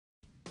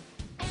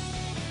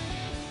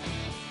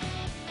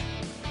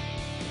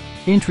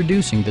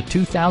Introducing the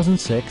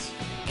 2006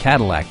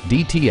 Cadillac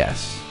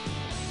DTS.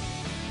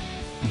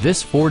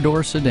 This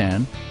four-door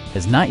sedan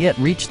has not yet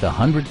reached the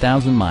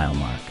 100,000-mile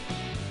mark.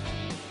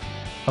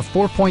 A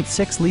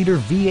 4.6-liter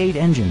V8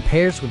 engine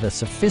pairs with a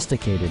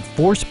sophisticated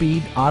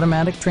 4-speed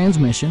automatic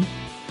transmission,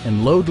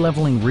 and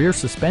load-leveling rear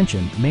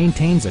suspension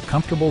maintains a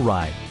comfortable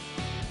ride.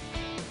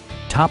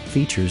 Top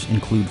features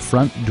include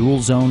front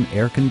dual-zone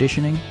air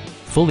conditioning,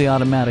 fully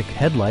automatic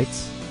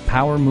headlights,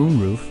 power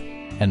moonroof,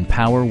 and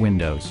power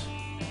windows.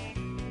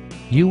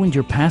 You and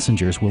your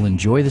passengers will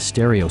enjoy the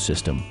stereo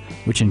system,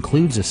 which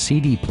includes a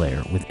CD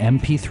player with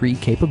MP3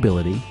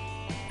 capability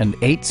and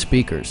 8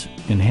 speakers,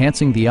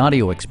 enhancing the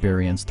audio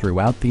experience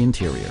throughout the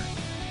interior.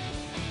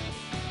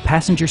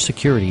 Passenger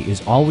security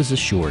is always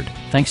assured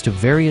thanks to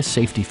various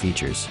safety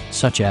features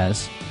such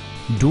as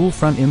dual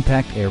front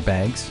impact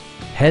airbags,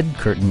 head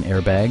curtain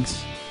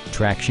airbags,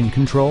 traction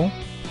control,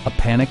 a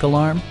panic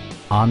alarm,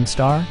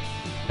 OnStar,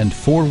 and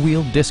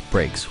 4-wheel disc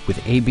brakes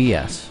with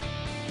ABS.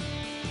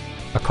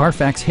 A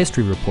Carfax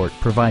history report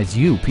provides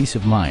you peace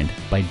of mind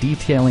by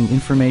detailing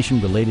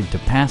information related to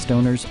past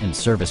owners and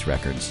service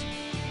records.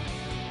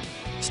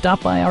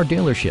 Stop by our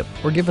dealership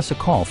or give us a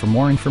call for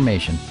more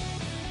information.